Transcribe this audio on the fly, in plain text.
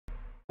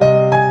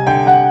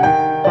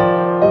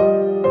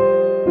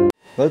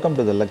Welcome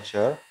to the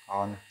lecture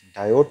on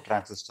diode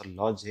transistor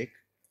logic.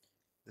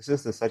 This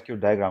is the circuit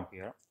diagram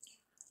here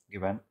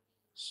given.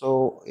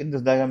 So in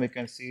this diagram you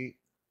can see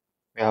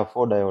we have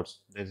four diodes.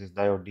 This is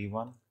diode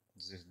D1,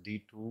 this is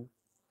D2,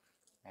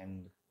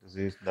 and this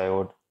is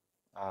diode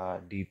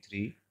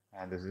D3,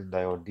 and this is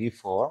diode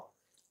D4.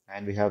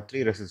 And we have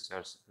three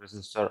resistors.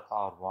 Resistor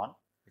R1,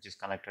 which is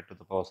connected to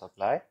the power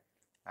supply,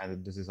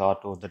 and this is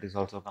R2, that is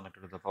also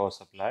connected to the power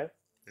supply.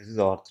 This is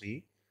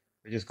R3,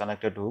 which is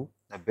connected to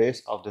the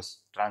base of this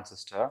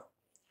transistor,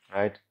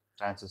 right?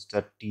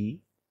 Transistor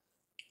T.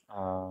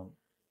 Uh,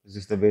 this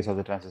is the base of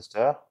the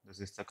transistor. This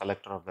is the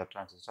collector of the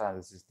transistor, and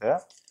this is the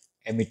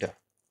emitter,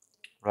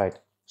 right?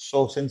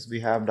 So since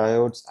we have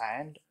diodes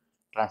and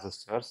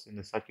transistors in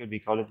the circuit, we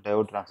call it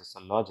diode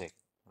transistor logic,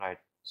 right?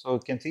 So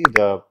you can see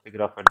the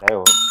figure of a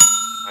diode,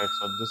 right?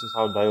 So this is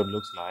how diode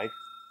looks like,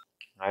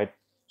 right?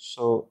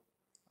 So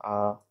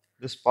uh,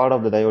 this part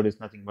of the diode is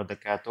nothing but the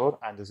cathode,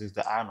 and this is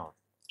the anode,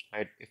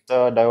 right? If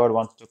the diode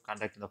wants to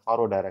conduct in the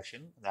forward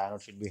direction, the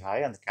anode should be high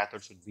and the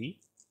cathode should be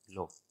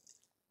low,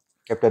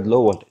 kept at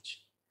low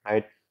voltage,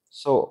 right?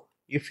 So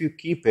if you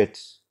keep it,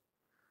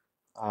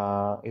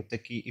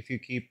 if you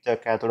keep the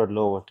cathode at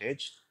low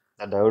voltage,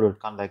 the diode will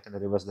conduct in the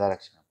reverse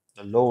direction.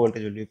 The low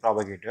voltage will be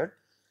propagated.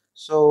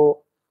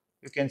 So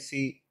you can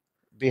see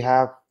we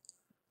have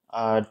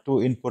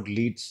two input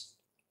leads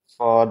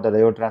for the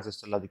diode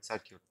transistor logic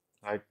circuit,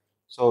 right?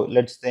 So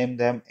let's name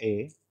them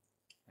A,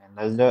 and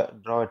I'll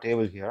draw a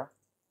table here,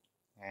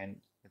 and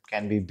it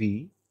can be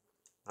B,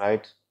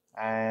 right?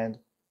 And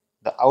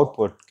the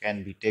output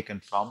can be taken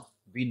from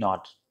V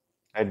naught,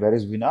 right? Where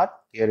is V naught?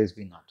 Here is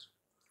V naught,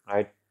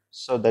 right?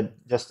 So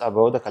that just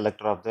above the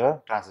collector of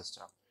the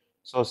transistor.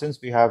 So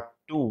since we have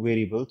two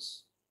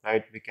variables,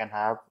 right, we can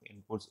have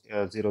inputs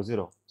 0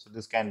 0. So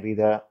this can be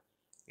the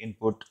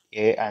input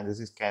A, and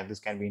this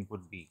can be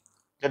input B.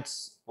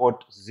 Let's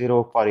put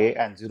 0 for A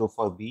and 0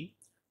 for B,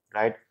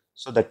 right?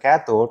 So the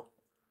cathode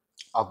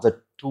of the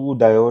two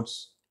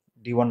diodes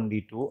D1 and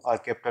D2 are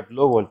kept at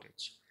low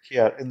voltage.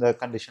 Here in the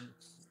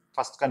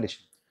first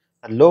condition,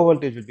 the low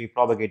voltage will be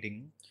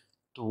propagating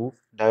to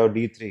diode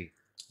D3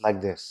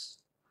 like this,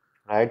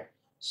 right?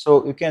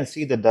 So you can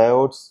see the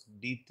diodes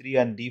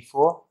D3 and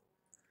D4,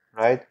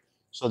 right?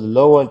 So the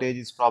low voltage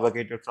is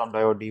propagated from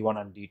diode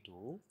D1 and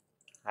D2,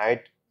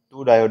 right, to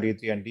diode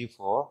D3 and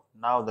D4.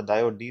 Now the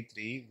diode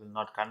D3 will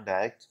not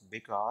conduct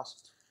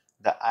because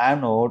the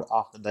anode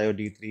of the diode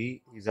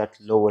D3 is at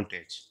low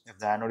voltage. If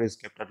the anode is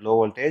kept at low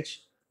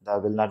voltage, there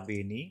will not be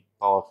any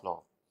power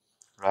flow,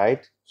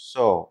 right?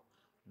 So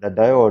the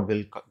diode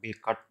will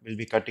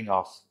be cutting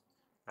off,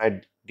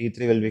 right?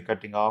 D3 will be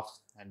cutting off,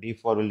 and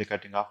D4 will be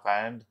cutting off,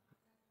 and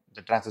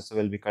the transistor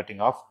will be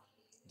cutting off.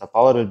 The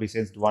power will be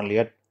sensed only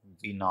at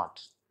V naught,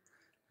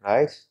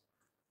 right?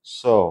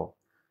 So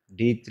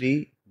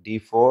D3,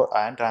 D4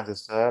 and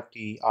transistor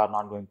T are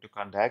not going to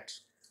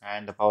conduct,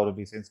 and the power will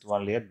be sensed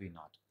only at V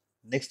naught.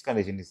 Next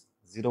condition is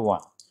 0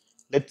 1.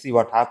 Let's see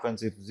what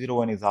happens if 0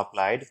 1 is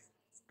applied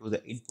to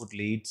the input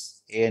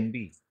leads A and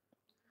B,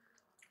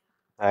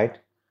 right?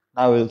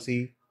 Now we'll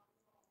see.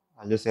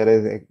 I'll just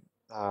erase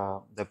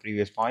the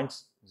previous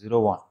points.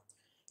 0 1,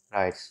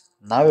 right?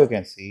 Now you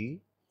can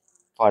see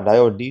for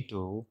diode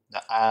D2,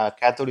 the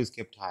cathode is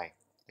kept high.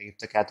 If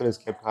the cathode is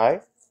kept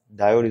high,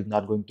 diode is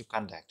not going to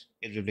conduct.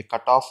 It will be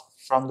cut off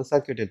from the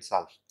circuit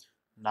itself.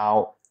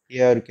 Now,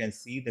 here you can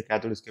see the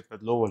cathode is kept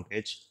at low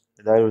voltage.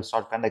 The diode will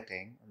start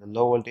conducting, and the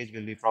low voltage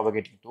will be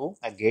propagating to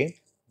again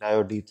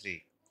diode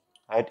D3.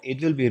 Right?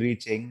 It will be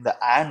reaching the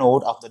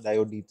anode of the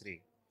diode D3.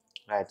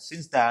 Right?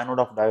 Since the anode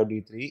of diode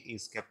D3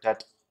 is kept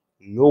at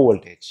low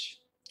voltage,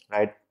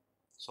 right?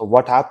 So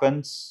what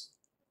happens,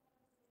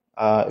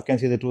 you can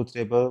see the truth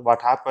table.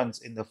 What happens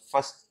in the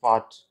first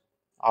part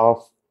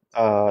of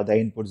the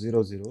input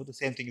 0 0, the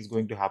same thing is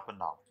going to happen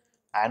now.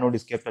 Anode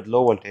is kept at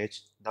low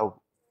voltage. The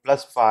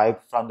plus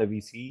 5 from the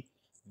VC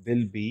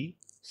will be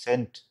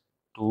sent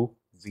to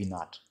V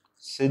naught.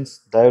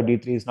 Since diode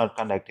D3 is not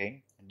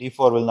conducting,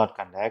 D4 will not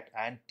conduct,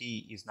 and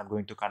T is not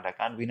going to conduct,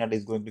 and V naught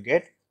is going to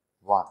get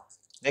 1.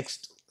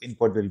 Next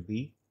input will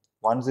be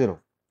 1 0,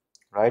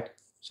 right?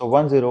 So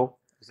 1 0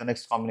 is the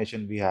next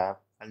combination we have.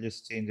 I'll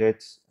just change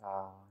it.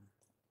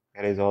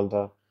 Erase all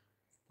the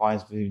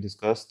points we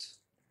discussed.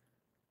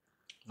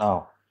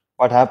 Now,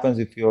 what happens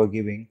if you are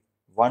giving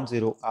 1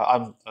 0?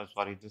 I'm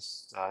sorry,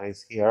 this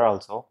is here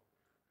also.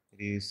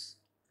 It is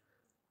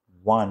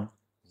 1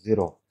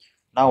 0.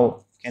 Now,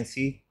 you can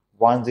see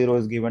 1 0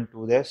 is given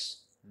to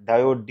this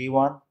diode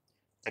D1.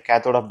 The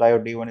cathode of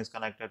diode D1 is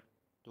connected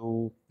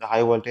to the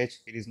high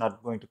voltage. It is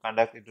not going to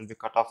conduct, it will be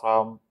cut off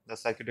from the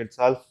circuit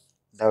itself.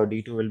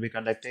 Diode D2 will be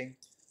conducting.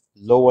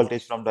 Low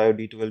voltage from diode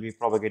D2 will be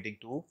propagating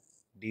to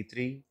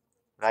D3,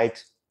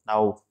 right?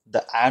 Now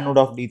the anode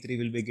of D3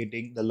 will be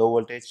getting the low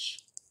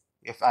voltage.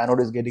 If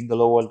anode is getting the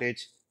low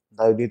voltage,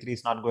 diode D3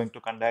 is not going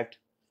to conduct,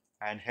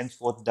 and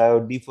henceforth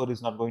diode D4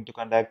 is not going to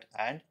conduct,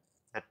 and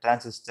the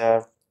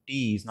transistor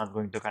T is not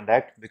going to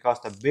conduct because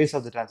the base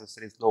of the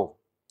transistor is low,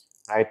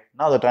 right?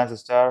 Now the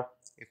transistor,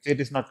 if it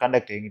is not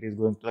conducting, it is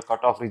going to the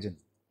cutoff region.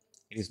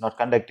 It is not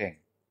conducting.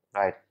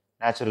 right?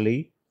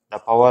 Naturally, the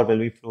power will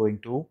be flowing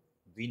to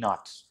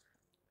V0.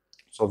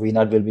 So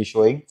V0 will be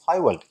showing high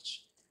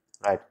voltage,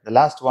 right? The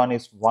last one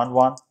is 1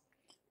 1,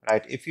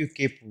 right? If you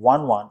keep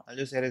 1 1, I'll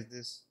just erase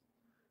this,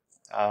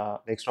 the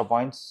extra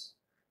points,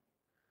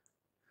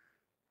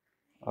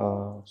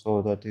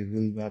 so that it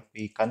will not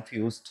be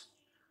confused,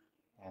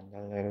 and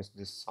I'll erase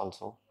this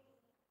also.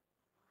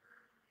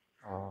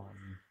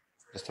 Um,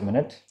 just a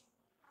minute.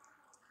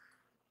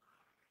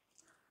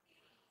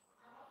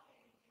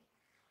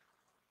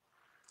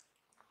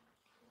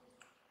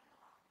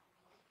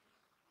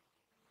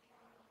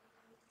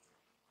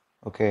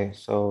 Okay,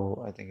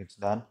 so I think it's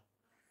done.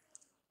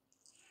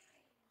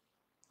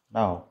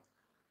 Now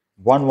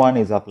 1 1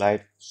 is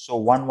applied. So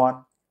 1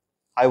 1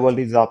 high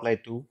voltage is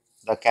applied to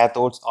the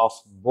cathodes of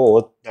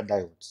both the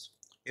diodes.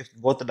 If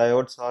both the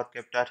diodes are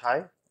kept at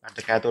high at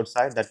the cathode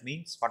side, that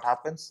means what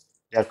happens?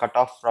 They are cut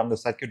off from the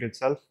circuit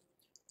itself,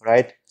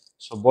 right?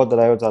 So both the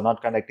diodes are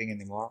not conducting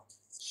anymore.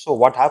 So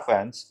what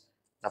happens?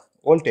 The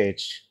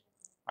voltage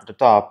at the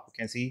top, you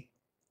can see.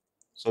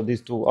 So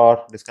these two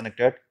are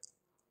disconnected.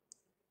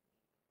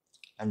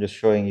 I'm just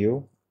showing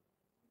you.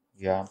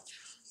 Yeah.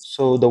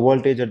 So the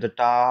voltage at the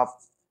top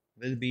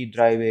will be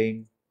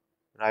driving,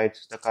 right,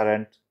 the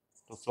current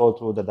to flow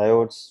through the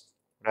diodes,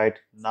 right?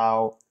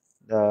 Now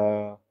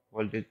the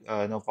voltage,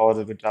 power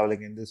will be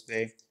traveling in this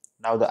way.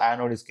 Now the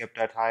anode is kept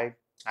at high.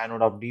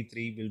 Anode of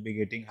D3 will be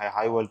getting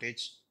high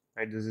voltage,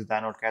 right? This is the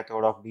anode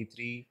cathode of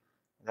D3,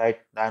 right?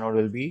 The anode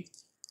will be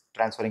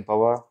transferring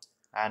power,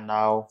 and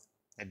now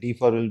the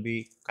D4 will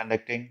be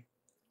conducting,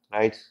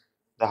 right?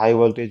 The high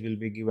voltage will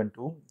be given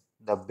to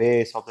the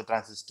base of the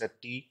transistor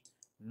T.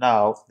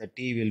 Now the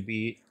T will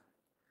be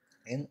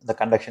in the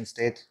conduction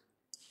state,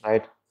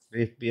 right?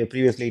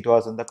 Previously it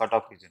was in the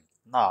cutoff region.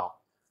 Now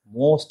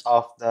most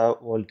of the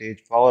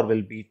voltage power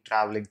will be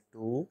traveling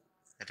to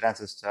the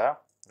transistor,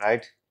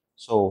 right?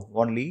 So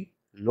only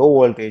low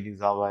voltage is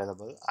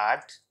available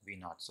at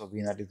V0. So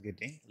V0 is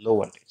getting low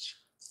voltage,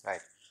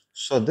 right?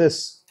 So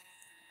this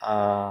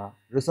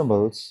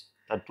resembles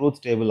the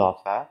truth table of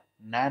a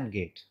NAND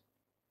gate,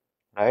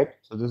 right?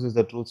 So this is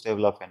the truth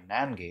table of a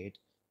NAND gate,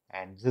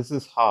 and this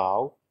is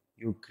how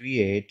you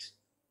create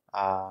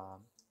uh,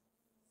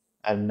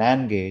 a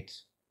NAND gate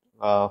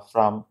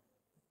from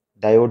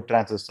diode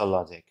transistor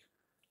logic,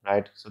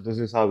 right? So this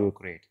is how you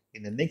create.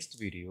 In the next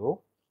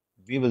video,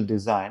 we will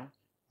design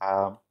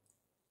um,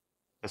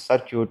 a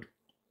circuit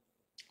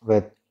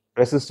with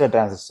resistor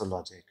transistor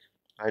logic,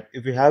 right?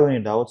 If you have any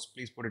doubts,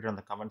 please put it in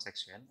the comment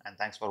section, and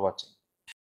thanks for watching.